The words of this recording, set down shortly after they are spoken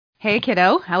Hey,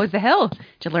 kiddo, how was the hill? Did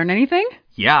you learn anything?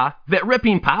 Yeah, that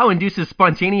ripping pow induces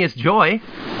spontaneous joy.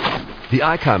 The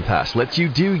Icon Pass lets you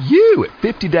do you at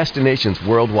 50 destinations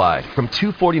worldwide from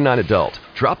 $249 adult.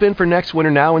 Drop in for next winter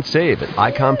now and save at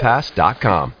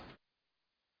iconpass.com.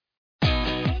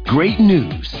 Great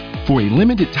news! For a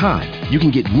limited time, you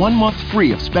can get 1 month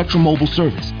free of Spectrum Mobile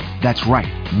service. That's right,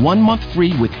 1 month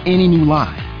free with any new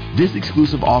line. This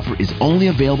exclusive offer is only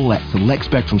available at select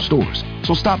Spectrum stores,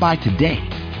 so stop by today.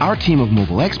 Our team of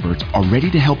mobile experts are ready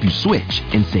to help you switch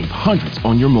and save hundreds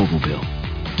on your mobile bill.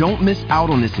 Don't miss out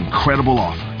on this incredible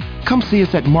offer. Come see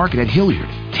us at Market at Hilliard,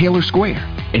 Taylor Square,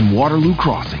 and Waterloo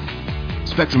Crossing.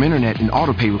 Spectrum Internet and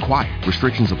autopay required.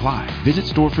 Restrictions apply. Visit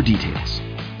store for details.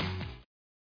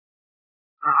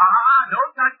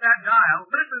 Don't touch that dial.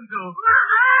 Listen to...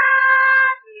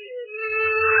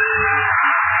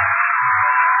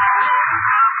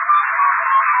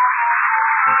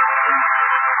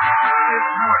 This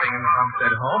morning, Mom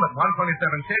said home at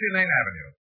 127 Shady Lane Avenue.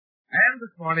 And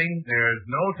this morning, there's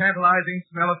no tantalizing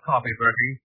smell of coffee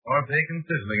perking or bacon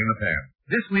sizzling in the pan.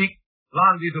 This week,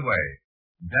 Blondie's away.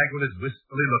 Dagwood is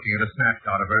wistfully looking at a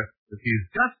snapshot of her that she's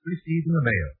just received in the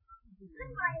mail.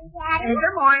 Good morning, Daddy. Hey,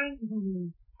 good morning.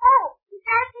 Oh, is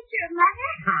that a picture of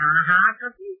Mother?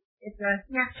 Cookie. It's a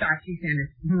snapshot she sent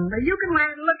us. But you can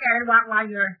look at it while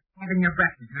you're having your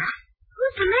breakfast, huh?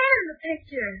 Who's the man in the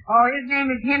picture? Oh, his name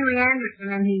is Henry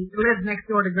Anderson, and he lives next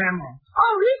door to Grandma.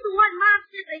 Oh, he's the one Mom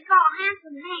said they call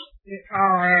Handsome Hank.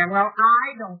 Oh, yeah, well,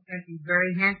 I don't think he's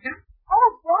very handsome. Oh,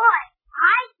 boy,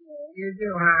 I do. You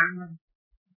do, huh?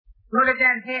 Look at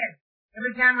that head.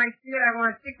 Every time I see it, I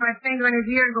want to stick my finger in his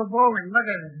ear and go bowling. Look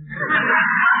at it.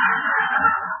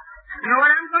 You know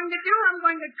what I'm going to do? I'm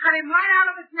going to cut him right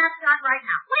out of the snapshot right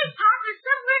now. Wait, Pop, there's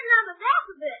something written on the back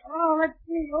of it. Oh, let's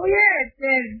see. Oh, yeah, it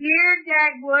says, Dear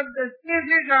Dagwood, the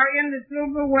scissors are in the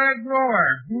silverware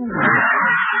drawer.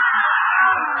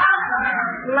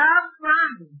 Love,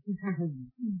 Blondie.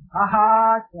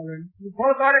 Children. You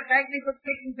both ought to thank me for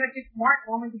picking such a smart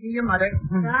woman to be your mother.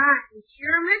 God, you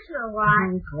sure miss her a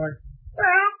lot. Of course.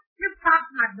 Well, your pop's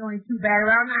not doing too bad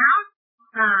around the house.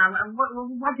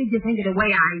 What did you think of the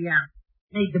way I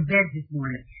made the bed this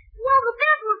morning? Well, the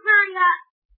beds were very,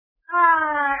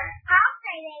 I'll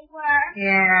say they were.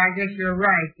 Yeah, I guess you're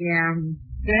right, yeah.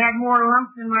 They had more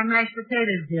lumps than my mashed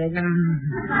potatoes did.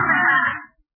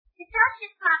 The dust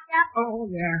just popped up. Oh,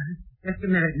 yeah. Just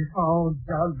a minute. Oh,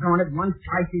 doggone it. One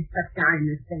twice is stuck down in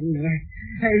this thing there.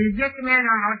 Hey, just a minute,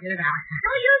 I'll get it out.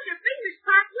 Don't use your fingers,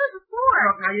 Pop. Use a fork.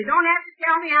 Look, now, you don't have to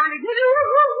tell me how to do it.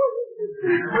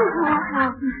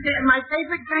 My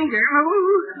favorite finger.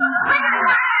 Like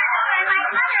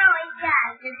Mother always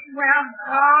does. Well,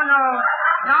 oh, no.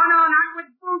 No, not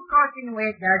with food costing the way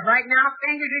it does. Right now,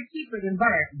 fingers are cheaper than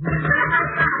butter.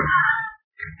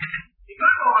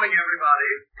 Good morning,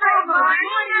 everybody. Good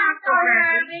morning, Uncle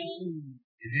Herbie.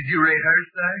 Did you rate hers,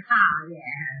 sir? Oh,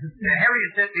 yeah. Harry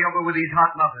has sent me over with these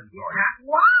hot muffins for you.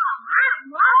 Wow,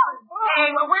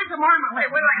 Hey, well, where's the marmalade? Hey,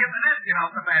 wait till I get the napkin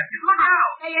off the basket. Look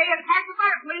out! Hey, pass the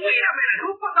butter, please. Wait a minute.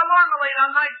 Who put the marmalade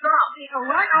on my thumb?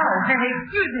 What? Oh, hey,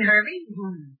 excuse me, Herbie.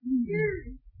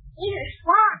 These are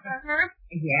smart, Herb.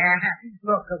 Yeah.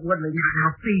 Look, Woodley,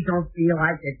 now, please don't feel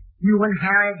like that you and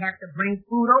Harry have to bring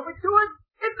food over to us.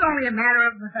 It's only a matter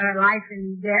of life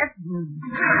and death.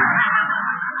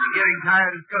 You're getting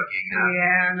tired of cooking, huh?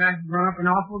 Yeah, and I've run up an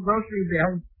awful grocery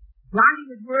bill.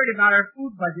 Blondie was worried about her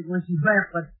food budget when she left,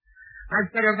 but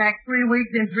I've set her back 3 weeks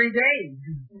and 3 days.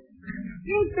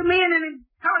 Seems to me an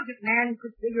intelligent man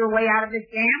could figure a way out of this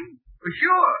jam. For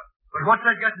sure. But what's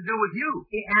that got to do with you?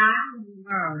 Yeah.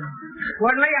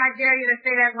 Woodley, I dare you to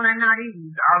say that when I'm not eating.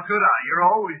 How could I? You're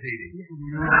always eating.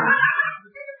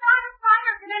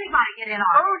 Can anybody get in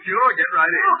on? Oh, sure. Get right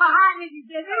in. Oh, hi, Mrs.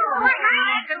 Dagwood.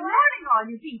 Good morning, all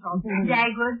you people.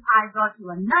 Dagwood, I brought you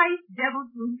a nice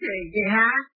devil's food cake. Yeah?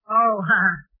 Oh,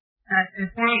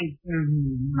 thanks.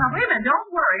 Now, wait a minute. Don't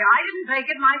worry. I didn't bake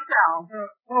it myself.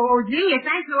 Gee,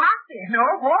 thanks a lot, then.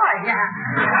 Oh, boy. Yeah.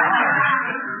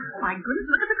 Oh, my goodness,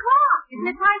 look at the clock. Isn't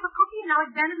it time for cooking? Now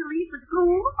it's been in the leaf for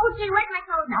school. Oh, gee, where's my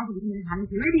coat? Now, wait a minute, honey.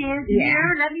 Here it is. Yeah.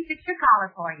 Here, let me fix your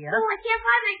collar for you. Oh, I can't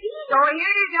find my keys. So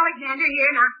here it is, Alexander.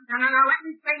 Here, now, let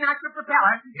me straighten out your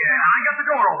propeller. Yeah, I got the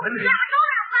door open. No,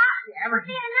 Pop. Yeah, but...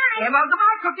 See you tonight. Yeah, well,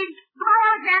 goodbye, Cookie.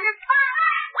 Goodbye, Alexander.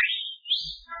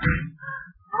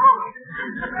 Oh,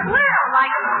 well, like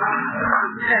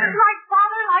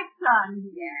father, like son.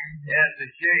 Yeah. Yeah, it's a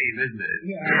shame, isn't it?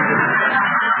 Yeah.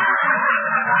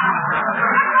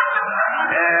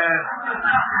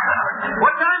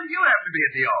 What time do you have to be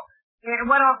at the office?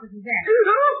 What office is that? I'll be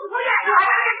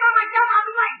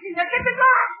right. Get the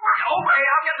door. Okay,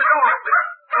 I'll get the door open.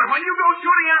 But when you go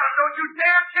shooting don't you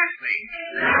dare kiss me.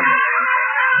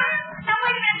 Now,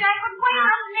 wait a minute, Dagwood. Wait a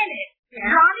minute.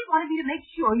 Blondie wanted me to make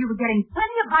sure you were getting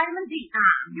plenty of vitamin D.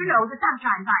 You know, the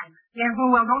sunshine vitamin. Yeah,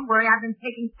 well, don't worry. I've been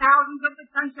taking thousands of the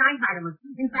sunshine vitamins.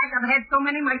 In fact, I've had so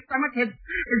many my stomach has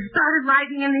started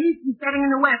rising in the east and setting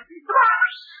in the west.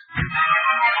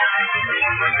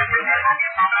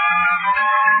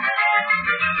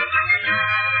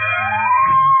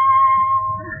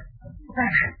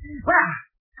 Well,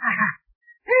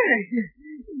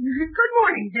 good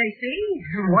morning, J.C.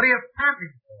 What are you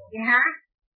panting for? Yeah?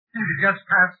 Did you just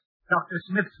pass Dr.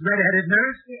 Smith's red-headed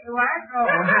nurse? What? Oh.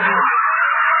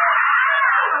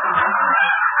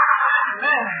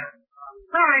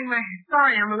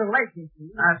 Sorry, I'm a little late, J.C.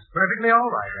 That's perfectly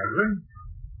all right, Edward.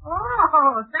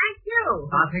 Oh, thank you.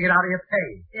 I'll take it out of your pay.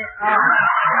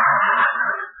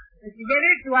 Did you get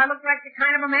it? Do I look like the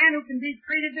kind of a man who can be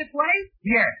treated this way?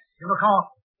 Yes, you look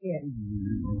awful. Yes.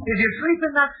 Did you sleep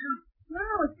in that suit? No,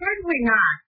 certainly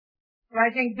not. But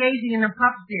I think Daisy and the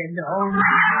pups did. Oh,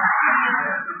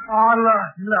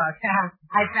 look.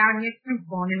 I found this soup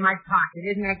bone in my pocket.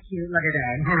 Isn't that cute? Look at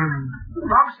that.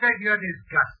 Bumstead, you're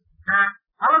disgusting. Huh?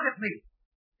 Now look at me.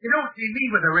 You don't see me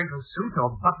with a wrinkled suit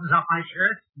or buttons up my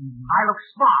shirt. I look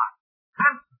smart,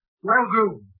 handsome,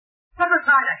 well-groomed. Step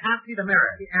aside, I can't see the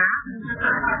mirror.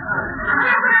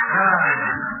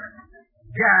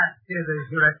 Gad, Dithers,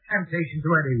 you're a temptation to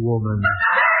any woman.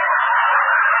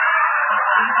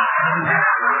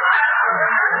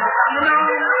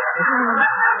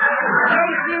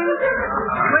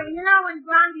 Well, when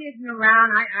Blondie isn't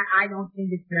around, I don't seem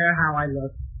to care how I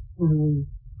look. Mm-hmm.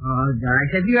 Oh,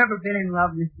 gosh. Have you ever been in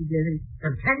love, Mr. Dizzy?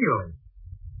 Continually.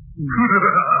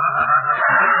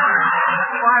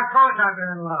 Why, of course I've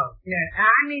been in love. Yeah,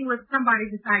 I mean with somebody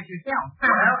besides yourself. No,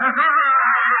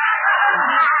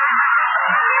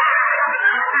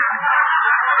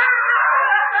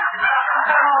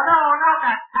 not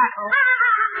that tackle.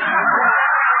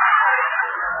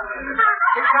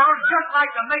 It sounds just like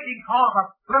the mating call of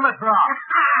a Plymouth Rock.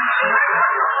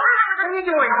 What are you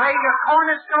doing, laying your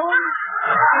cornerstone?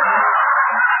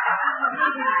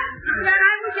 Yeah,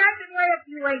 I wish I could lay a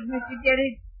few eggs, Mr.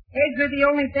 Diddy. Eggs are the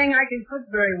only thing I can cook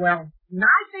very well. And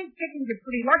I think chickens are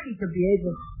pretty lucky to be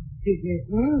able to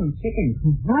chickens.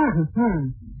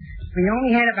 If we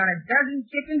only had about a dozen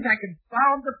chickens, I could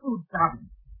solve the food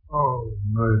problem. Oh,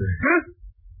 murder. Huh?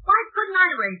 Why couldn't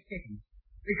I raise chickens?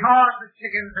 Because the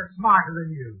chickens are smarter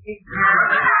than you.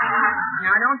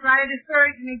 Now, don't try to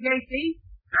discourage me, J.C.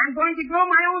 I'm going to grow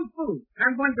my own food.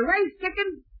 I'm going to raise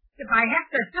chickens if I have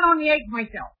to sit on the eggs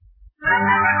myself.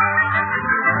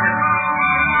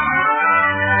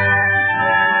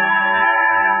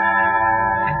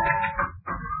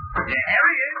 Yeah, here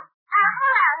he is. Hello,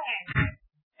 Harry.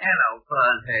 Hello,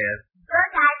 Fuzzhead.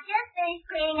 Look, I've just finished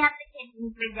cleaning up the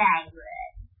kitchen for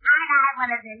Dagwood. And I have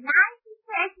one of the nicest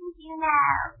persons you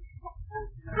know.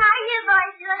 How are you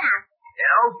boys doing out there?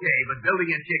 Yeah, okay, but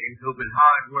building a chicken coop is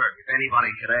hard work, if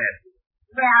anybody should ask.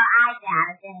 Well, I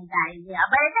doubt if anybody will.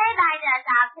 But if anybody does,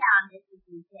 I'll tell them just as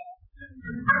you said.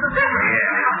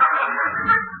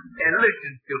 Yeah. And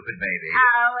listen, stupid baby.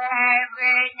 Oh,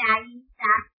 Herbert, now you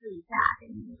stop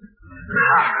sweet-talking me.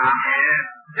 Yeah.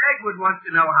 Dagwood wants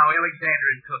to know how Alexander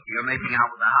and Cookie are making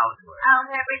out with the housework. Oh,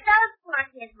 Herbert, those poor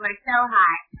kids work so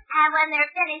hard. And when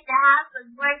they're finished, the house was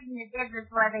worse than it did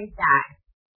before they start.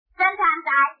 Sometimes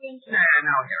I think...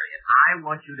 Now, Harriet, I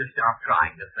want you to stop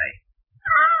trying to think.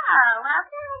 Oh, well,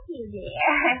 thank you,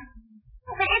 dear.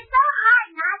 But it's so hard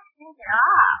not to think at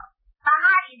all. A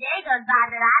hardly day goes by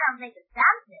that I don't think of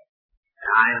something.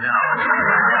 I know.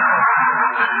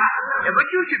 Yeah, but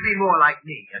you should be more like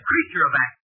me, a creature of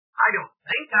action. I don't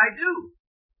think, I do.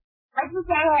 What'd you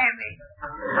say, Herbert?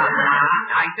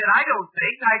 I said I don't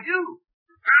think, I do.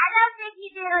 I don't think you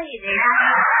do either.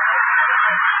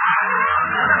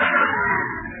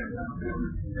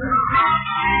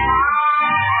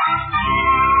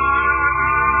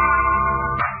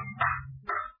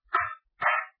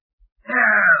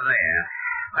 There.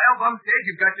 Well, Bumstead,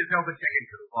 you've got yourself a chicken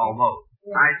coop, almost.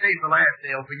 Yeah. I saved the last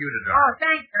sale for you to drop. Oh,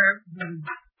 thanks, Herb.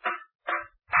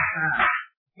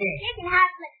 Chicken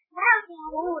house looks smoky.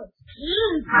 Oh, it's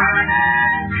cheap.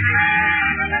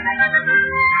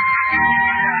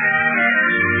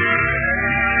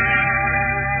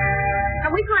 Are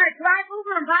we going to drive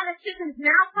over and buy the chickens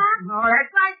now, Pop? Oh,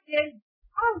 that's right, kid.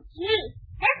 Oh, gee.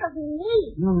 This'll be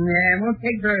neat. Yeah, it won't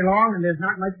take very long, and there's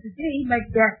not much to see. But,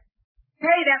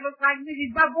 hey, that looks like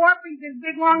Mrs. Bub Orpington's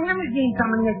big, long limousine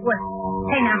coming this way.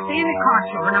 Hey, now, stay in the car,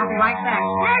 show, and I'll be right back.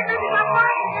 Hey, Mrs. Bub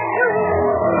Orpington!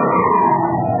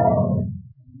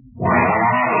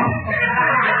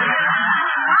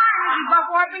 Hi, Mrs. Bub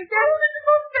Orpington. Mrs.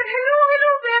 Bumstead.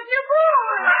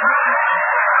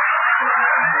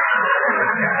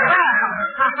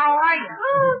 How are you?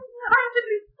 I'm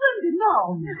simply splendid,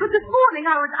 no. But this morning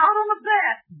I was out on the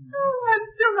bat. I'm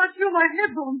still not sure my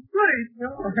head won't straight.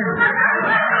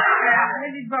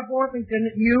 Mrs. Buck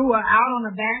Orpington, you were out on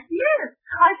the bat? Yes.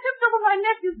 I tipped over my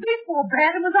nephew's baseball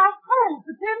bat and was out cold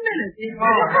for 10 minutes.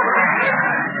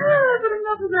 But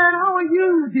enough of that. How are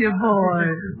you, dear boy?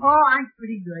 Oh, I'm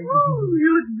pretty good. Oh, you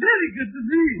look very good to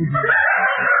me.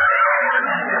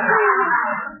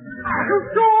 So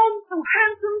strong, so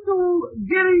handsome, so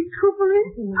Gary Coopery.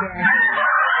 Yeah,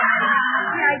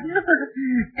 I do.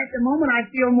 At the moment, I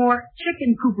feel more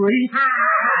chicken coopery. Oh,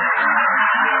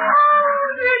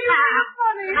 you're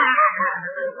funny.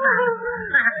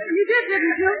 You did,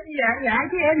 didn't you? Yeah, I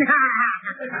did.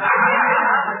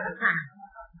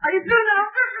 Are you through now?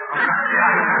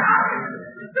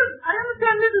 I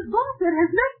understand Mrs. Bassett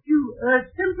has left you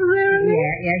temporarily.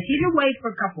 Yeah, she's away for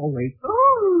a couple of weeks.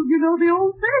 Oh, you know the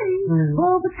old saying.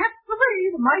 Oh, the cat's away,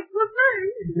 the mice will play.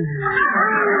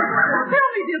 Tell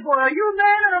me, dear boy, are you a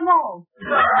man or a mole?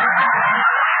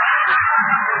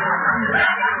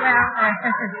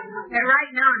 Well,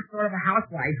 right now I'm sort of a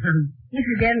housewife.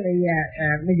 Incidentally,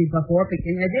 Mrs.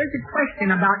 Buck-Orpington, there's a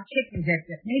question about chickens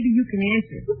that maybe you can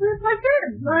answer. Yes, I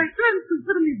can. My friends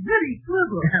consider me very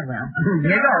clever. Well,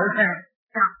 here goes.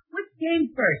 Now, which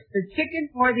came first, the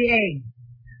chicken or the egg?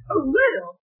 Oh,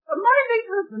 well, my late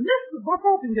husband, Mr.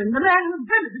 Buck-Orpington, the man who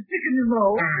invented the chicken and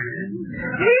roll,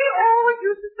 he always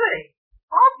used to say,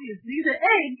 obviously the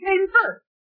egg came first.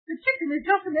 The chicken is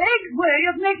just an egg's way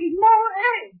of making more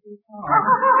eggs. I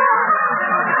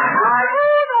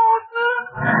heard, Arthur.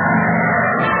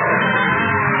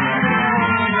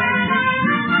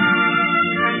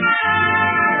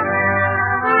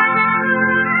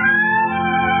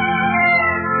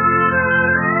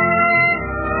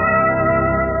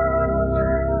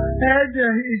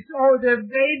 So the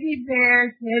baby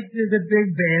bear said to the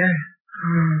big bear,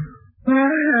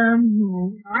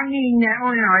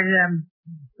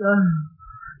 the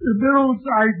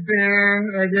middle-sized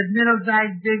bear, the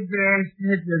middle-sized big bear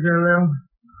said to the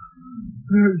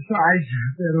little-sized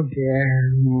little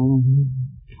bear.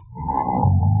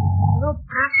 Look,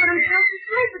 I put himself to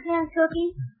sleep again,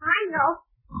 Cookie. I know.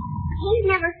 He's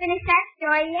never finished that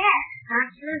story yet. I'm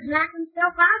sure he's knocked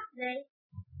himself out today.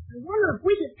 I wonder if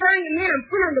we could carry him in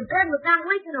and put him to bed without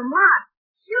waking him up.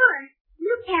 Sure.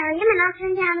 You carry him and I'll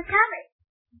turn down the covers.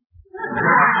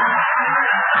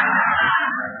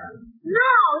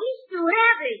 No, he's too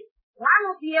heavy. Well, I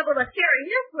won't be able to carry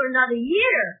him for another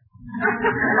year.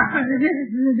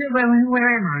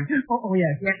 Where am I? Oh,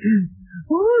 yes.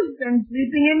 Who's been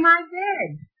sleeping in my bed?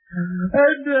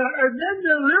 And then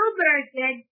the little bear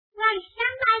said, why,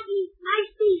 somebody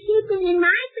must be sleeping in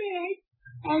my bed.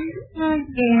 And aren't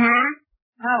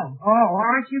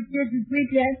you kids asleep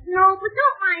yet? No, but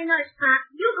don't mind us, Pop.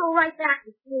 You go right back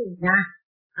to sleep. Nah,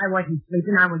 I wasn't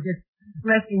sleeping. I was just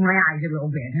resting my eyes a little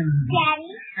bit.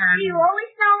 Daddy, do you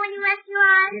always know when you rest your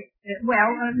eyes?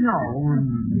 No.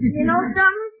 You know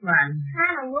something? Right.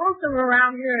 Kind of lonesome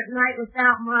around here at night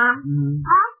without Mom.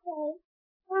 Okay.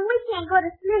 When we can't go to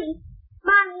sleep,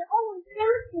 Mommy always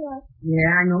sings to us.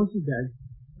 Yeah, I know she does.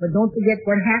 But don't forget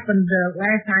what happened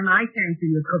last time I sang to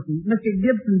you, Cookie. Mr.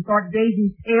 Gibson thought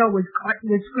Daisy's tail was caught in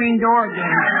the screen door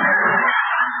again.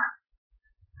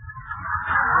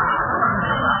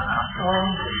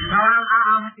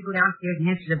 I'll have to go downstairs and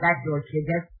answer the back door, kid.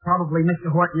 That's probably Mr.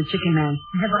 Horton, the chicken man.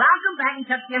 But I'll come back and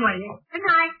touch you later. Good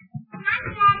night.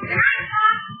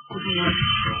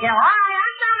 Yeah, all right,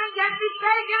 I'm coming. Just be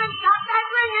steady, and stop that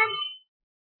ringing.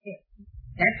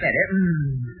 That's better.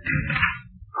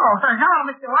 Oh,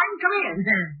 hello, Mr. Horton. Come in.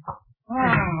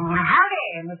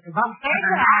 Howdy, Mr. Bumpstead.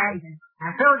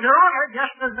 I filled your order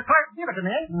just as the clerk gave it to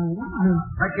me.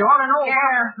 But you ought to know.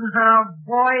 Yeah.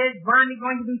 Boy, is Blondie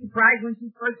going to be surprised when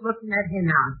she first looks in that hen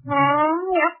house.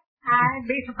 Yep. I'd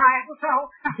be surprised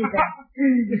myself. You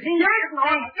see,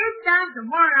 this time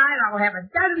tomorrow night I'll have a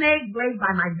dozen eggs laid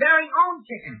by my very own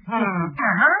chicken.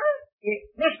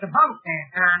 Mr. Bumstead,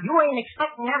 you ain't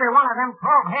expecting every one of them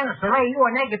 12 hens to lay you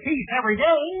an egg apiece every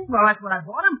day. Well, that's what I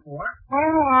bought them for.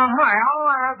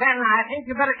 Then I think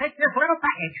you better take this little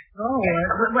package.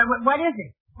 What is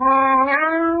it?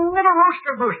 Little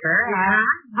rooster booster.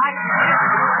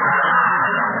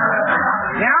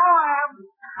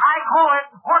 I call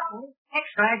it Horton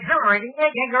Extra Exhilarating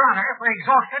Egg Egger for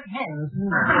Exhausted Hens.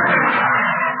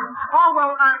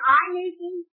 I need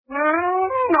these?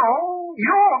 No,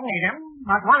 you won't need him.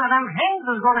 But one of them hens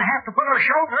is going to have to put her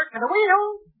shoulder to the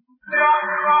wheel.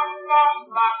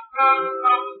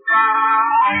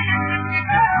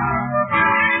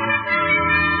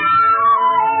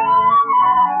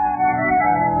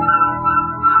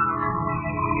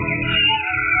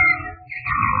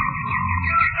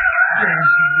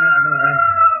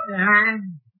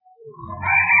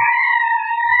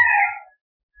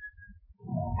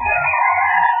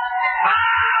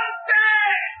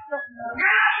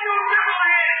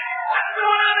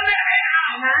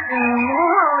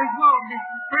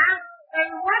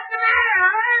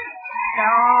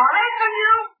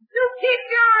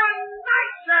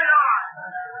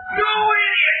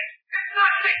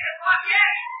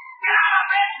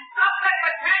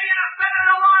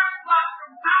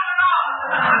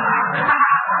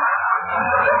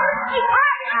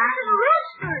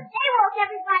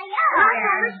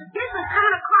 The kid was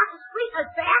coming across the street as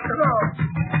fast as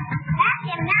Back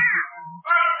him now.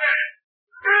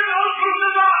 Get those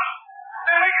roosters off!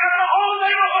 They're getting the whole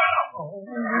neighborhood up!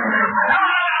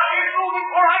 Now, get moving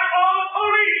before I call the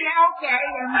police! Yeah, okay.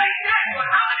 Hey, Dagwood,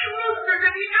 how many roosters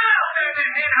have you got out there in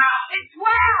that hen house? It's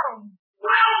 12.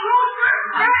 12 roosters!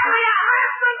 Exactly a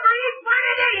husband for each one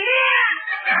of the hens.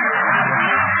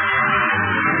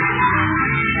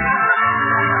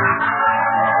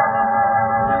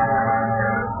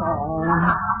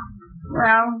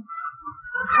 Well,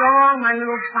 so long, my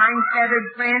little fine-feathered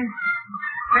friend.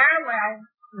 Farewell.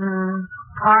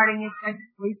 Parting is such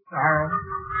sweet sorrow.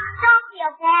 Don't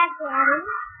feel bad, Daddy.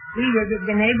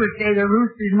 The neighbors say the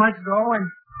roosters must go, and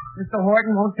Mr.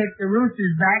 Horton won't take the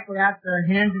roosters back without the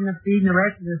hens and the feed and the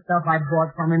rest of the stuff I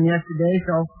bought from him yesterday,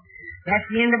 so that's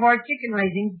the end of our chicken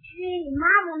raising. Gee,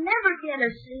 Mom will never get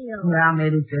a seal. Well,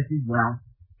 maybe just as well.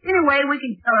 Anyway, we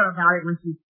can tell her about it when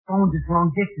she phones us long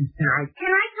distance tonight.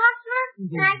 Can I talk to her?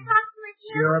 Can I talk to her,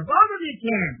 too? Sure, both of you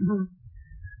can.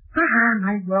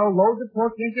 Might as well load the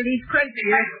pork into these crates.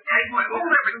 Dagwood, hold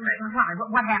everything.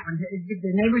 What happened? Did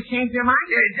the neighbors change their mind?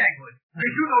 Yeah, Dagwood.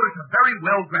 Did you notice a very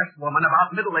well-dressed woman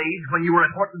about middle age when you were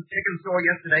at Horton's chicken store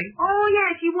yesterday? Oh,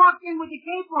 yeah, she walked in with the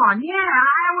cape on. Yeah,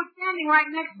 I was standing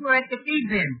right next to her at the feed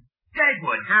bin.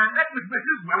 Dagwood, that was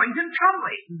Mrs. Wellington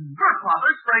Chumley. Her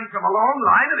father sprang from a long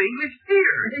line of English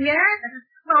peers. Yes?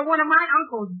 Well, one of my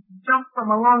uncles jumped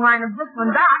from a long line of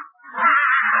Brooklyn docks.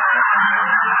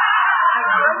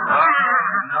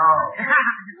 No.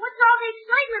 What's all the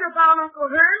excitement about, Uncle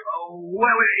Herb? Oh,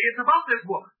 well, it's about this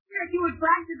woman. Yeah, she was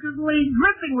practically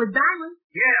dripping with diamonds.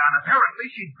 Yeah, and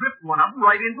apparently she dripped one of them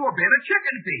right into a bed of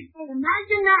chicken feed. Hey,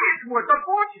 imagine that. It's worth a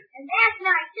fortune. And that's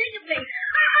not chicken feed.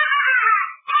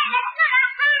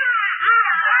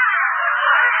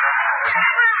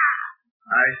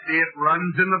 I see it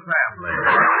runs in the family.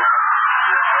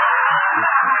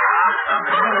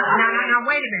 Now,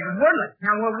 wait a minute. Woodland.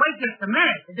 Now, wait just a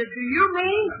minute. Do you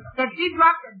mean that she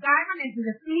dropped a diamond into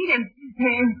the feed and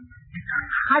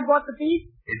I bought the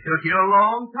feed? It took you a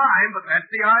long time, but that's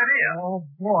the idea. Oh,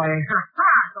 boy.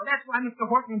 Ha-ha. So that's why Mr.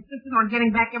 Horton insisted on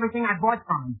getting back everything I bought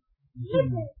from him.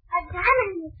 A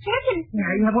diamond in the chicken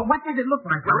feed. Yeah, but what does it look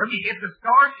like? Well, you get the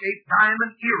star-shaped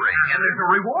diamond earring, and there's a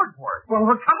reward for it. Well,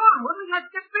 come on, Woodland. Let's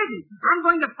get busy. I'm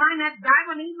going to find that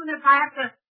diamond even if I have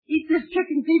to eat this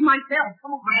chicken feed myself.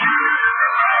 Come on.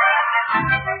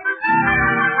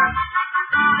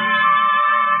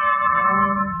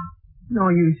 No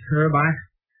use, Herb.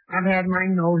 I've had my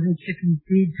nose in chicken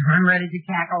feed, so I'm ready to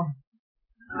tackle.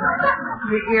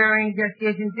 The earring just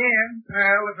isn't there.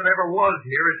 Well, if it ever was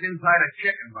here, it's inside a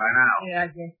chicken by now. Yeah, I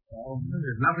guess so.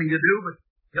 There's nothing to do but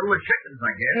kill the chickens,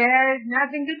 I guess. Yeah, there's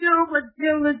nothing to do but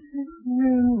kill the...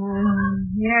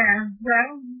 Yeah,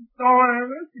 well, that's all there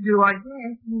is to do, I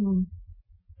guess.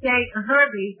 Say,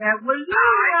 Herbie, will you...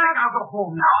 I think I'll go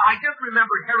home now. I just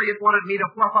remembered Harriet wanted me to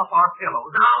fluff up our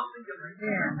pillows. I'll think of it.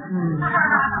 Yeah.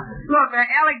 Look,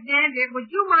 Alexander, would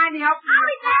you mind helping me?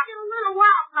 I'll be back in a little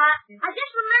while, Pop. I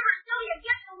just remembered Celia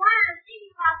gets the wire to see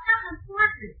me about something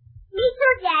important. Me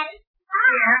too, Daddy.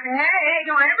 Bye. Yeah, hey,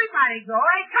 don't everybody go.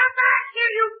 Hey, come back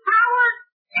here, you coward!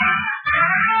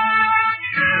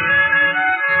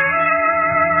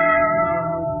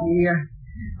 Yeah,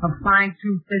 a fine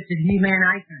two-fisted He-Man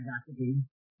I turned out to be.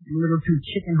 A little too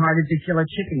chicken-hearted to kill a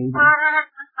chicken even. No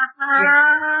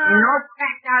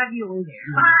cracked out of you either.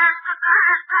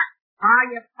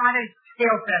 You potted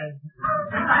stale feathers.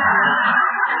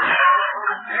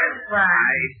 That's right.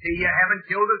 I see you haven't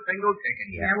killed a single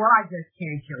chicken yet. Yeah, well, I just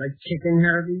can't kill a chicken,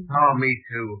 Herbie. Oh, me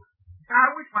too.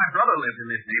 I wish my brother lived in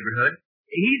this neighborhood.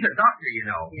 He's a doctor, you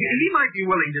know. Yeah. He might be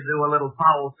willing to do a little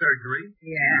foul surgery.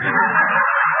 Yeah.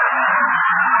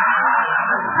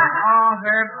 Oh,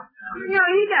 Herb. You know,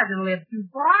 he doesn't live too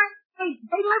far. Hey,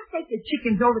 let's take the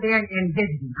chickens over there and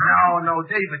visit him. No,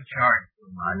 David charged too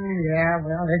much. Yeah,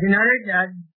 well, there's another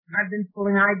judge. I've been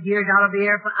pulling ideas out of the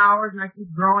air for hours, and I keep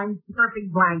drawing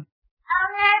perfect blanks. Oh,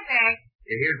 Herbert.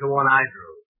 Yeah, here's the one I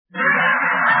drew.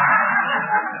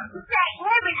 Say,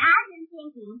 Herbert, I've been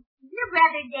thinking. Your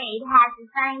brother Dave has a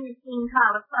sewing machine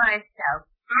called a fluoroscope.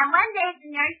 And one day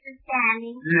the nurse was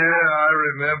standing. Yeah, I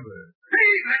remember.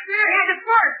 Hey, that's it. Here's the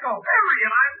fluoroscope.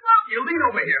 Marion, I love you. Lean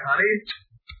over here, honey.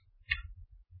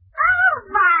 Oh,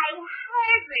 my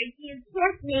Herbert, you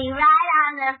kissed me right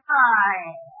on the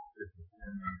forehead.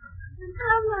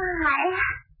 Oh, my.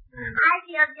 I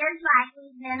feel just like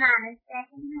we've been on a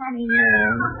second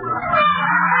honeymoon.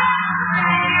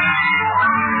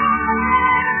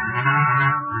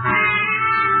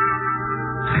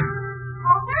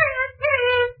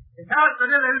 It's out for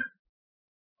dinners.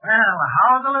 Well,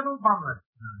 how's the little bumlet?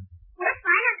 We're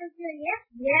fine,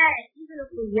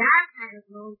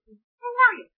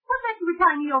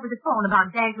 telephone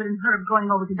about Dagwood and Herb going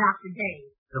over to Dr.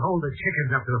 Dave. To hold the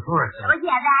chickens up to the forest. Oh,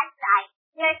 yeah, that's right.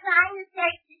 They're trying to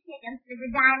search the chickens for the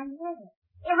Diamond River.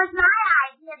 It was my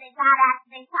idea they got after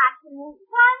they talked to me.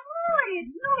 Why, Molly,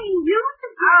 it's doing you to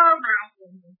Oh, my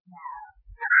goodness, no.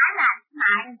 I'm not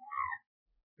smart enough.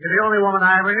 You're the only woman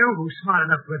I ever knew who's smart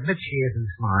enough to admit she isn't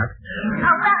smart.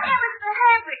 Oh, well, it was for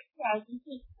Herbert's sake. You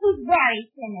see, he's very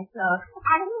cynical,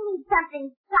 and he needs something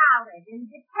solid and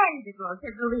dependable to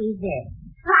believe in.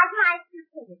 Like my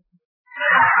stupidity.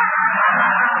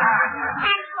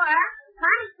 And Cora,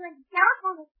 Mommy's going to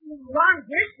telephone us to you. Ron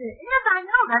gets it. Yes, I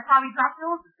know. That's how we got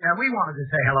to. Yeah, we wanted to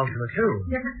say hello to her, too.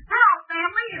 Hello,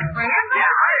 family and friends.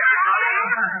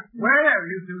 Well,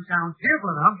 you two sound cheerful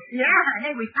enough. Yeah,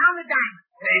 hey, we found the diamond.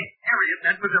 Hey, Harriet,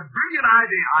 that was a brilliant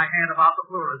idea I had about the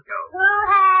fluoroscope. Who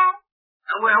has?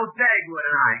 Well, Dagwood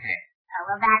and I had. Oh,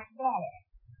 well, that's better.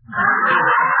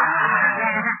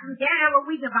 Yeah, well,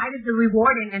 we divided the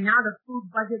reward, and now the food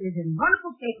budget is in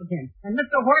wonderful shape again. And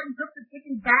Mr. Horton took the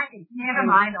chickens back, and never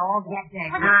mind all that day.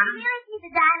 Well, did you really see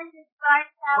the diamonds this far,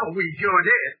 though? Oh, we sure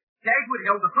did. Dagwood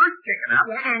held the first chicken up.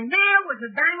 Yeah, and there was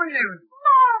a diamond there.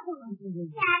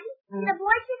 Daddy, is it a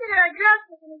boy chicken or a girl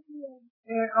chicken is here?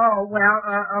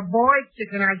 A boy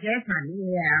chicken, I guess, honey.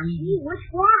 Yeah. Gee, which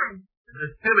one? The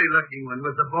silly-looking one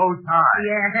with the bow tie.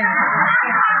 Yeah.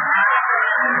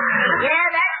 Yeah,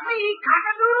 that's me.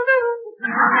 Cock-a-doodle-doo.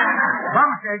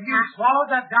 Bumstead, you swallowed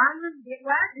that diamond? It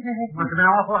was? Must have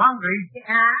been awful hungry.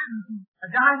 A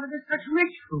diamond is such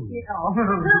rich food. Well,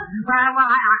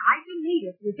 I didn't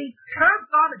eat it. You see, Herb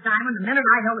saw the diamond the minute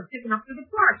I held the chicken up to the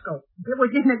fluoroscope. It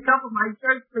was in the cup of my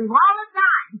shirt sleeve all the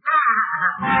time.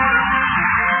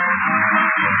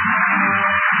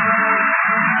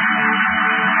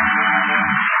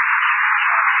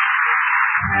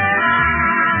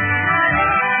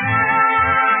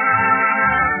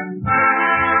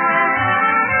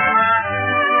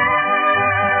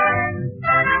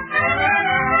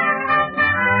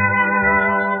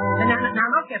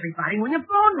 Everybody, when the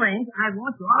phone rings, I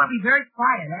want you all to be very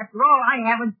quiet. After all, I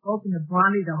haven't spoken to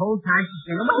Blondie the whole time she's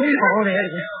been away. Oh, there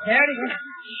it is. There it is.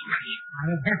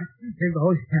 There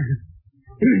goes.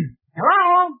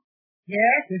 Hello?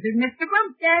 Yes, this is Mr.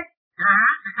 Bumstead.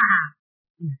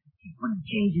 What a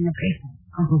change in the paper.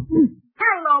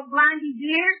 Hello, Blondie,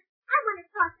 dear. I want to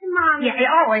talk to Mommy.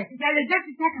 Just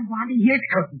a second, Blondie. Here's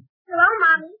Cookie. Hello,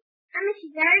 Mommy. I miss you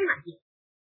very much.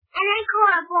 And Aunt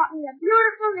Cora bought me a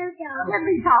beautiful new doll. Let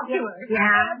me talk to her.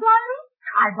 Yeah. Blondie?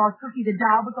 I bought Cookie the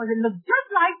doll because it looked just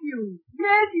like you.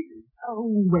 Yes, Oh,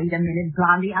 wait a minute,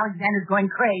 Blondie. Alexander's going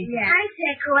crazy. Yeah. I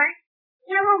said, Cora.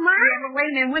 Hello, Mom. Yeah, but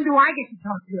wait a minute. When do I get to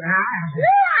talk to her?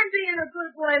 I'm being a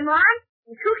good boy, Mom.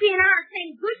 And Cookie and I are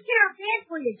taking good care of Dad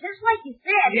for you, just like you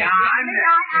said. Yeah,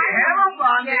 hello,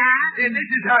 Blondie. This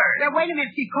is her. Yeah, wait a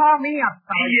minute. She called me up.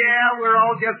 Yeah, we're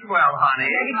all just well, honey.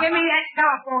 Give me that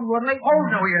telephone, Woodley. Oh,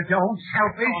 no, you don't.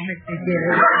 Selfish. Oh, Mr.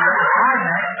 Dear.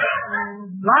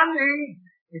 Blondie,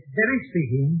 it's Billy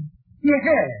speaking. Yeah.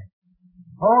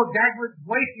 Oh, Dagwood's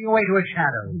wasting away to a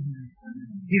shadow.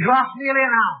 He's lost nearly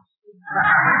an ounce.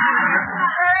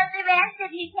 The rest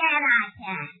of you can, I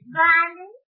can.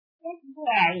 Blondie, it's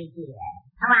very dear.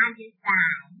 Oh, I'm just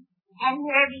fine. And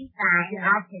Herbie's fine.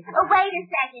 Oh, wait a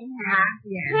second, huh?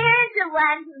 Yeah. Here's the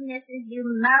one who misses you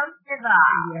most of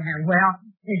all. Yeah, well,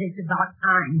 it's about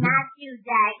time. Not you,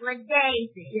 Dagwood,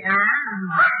 Daisy. Yeah.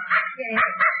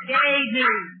 Daisy.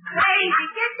 Daisy,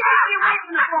 get Daisy away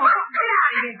from the phone. Get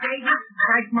out of here, Daisy.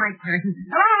 That's my turn.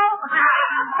 Hello?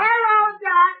 Hello,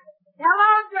 Doc.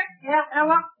 Hello, Doc.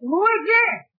 Hello. Who is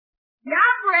this? The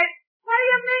operator. What do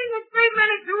you mean the 3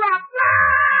 minutes are up?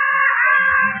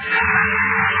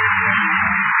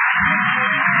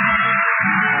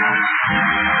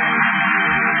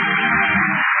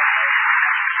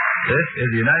 This is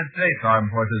the United States Armed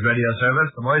Forces Radio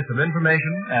Service, the voice of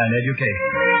information and education.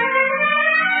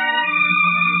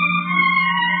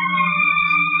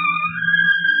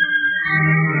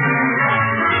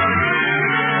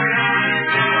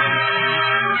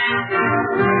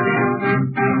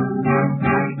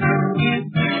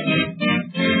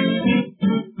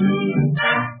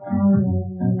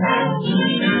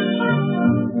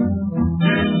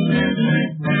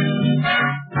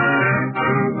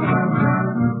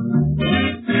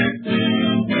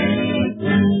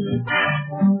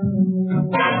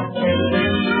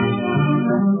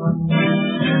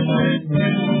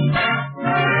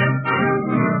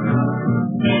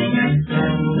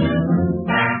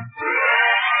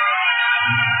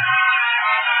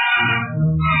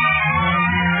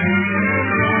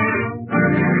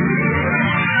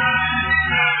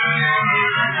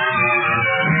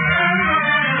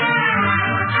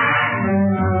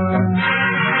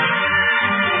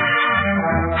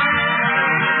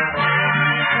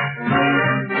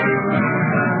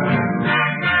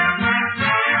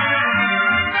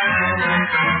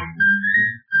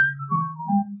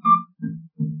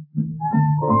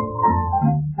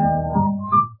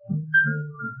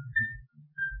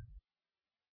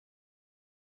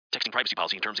 See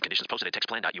policy and terms and conditions posted at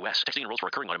textplan.us. Texting enrolls for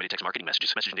recurring automated text marketing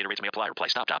messages. Message and data rates may apply. Reply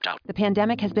stop to opt out. The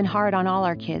pandemic has been hard on all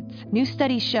our kids. New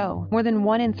studies show more than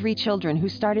 1 in 3 children who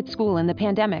started school in the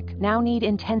pandemic now need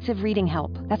intensive reading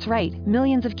help. That's right.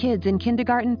 Millions of kids in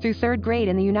kindergarten through 3rd grade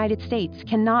in the United States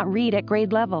cannot read at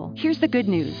grade level. Here's the good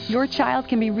news. Your child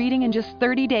can be reading in just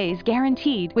 30 days,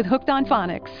 guaranteed, with Hooked on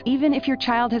Phonics. Even if your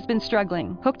child has been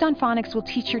struggling, Hooked on Phonics will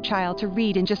teach your child to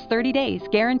read in just 30 days,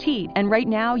 guaranteed. And right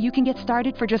now, you can get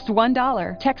started for just $1.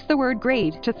 Text the word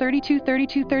GRADE to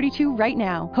 323232 right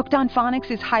now. Hooked on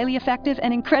Phonics is highly effective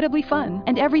and incredibly fun.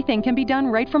 And everything can be done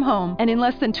right from home and in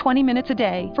less than 20 minutes a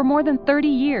day. For more than 30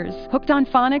 years, Hooked on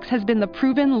Phonics has been the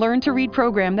proven learn-to-read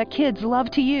program that kids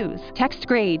love to use. Text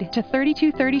GRADE to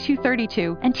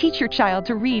 323232 and teach your child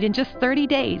to read in just 30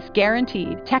 days,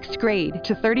 guaranteed. Text GRADE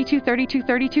to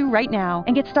 323232 right now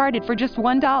and get started for just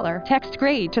 $1. Text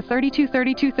GRADE to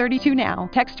 323232 now.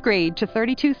 Text GRADE to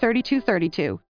 323232.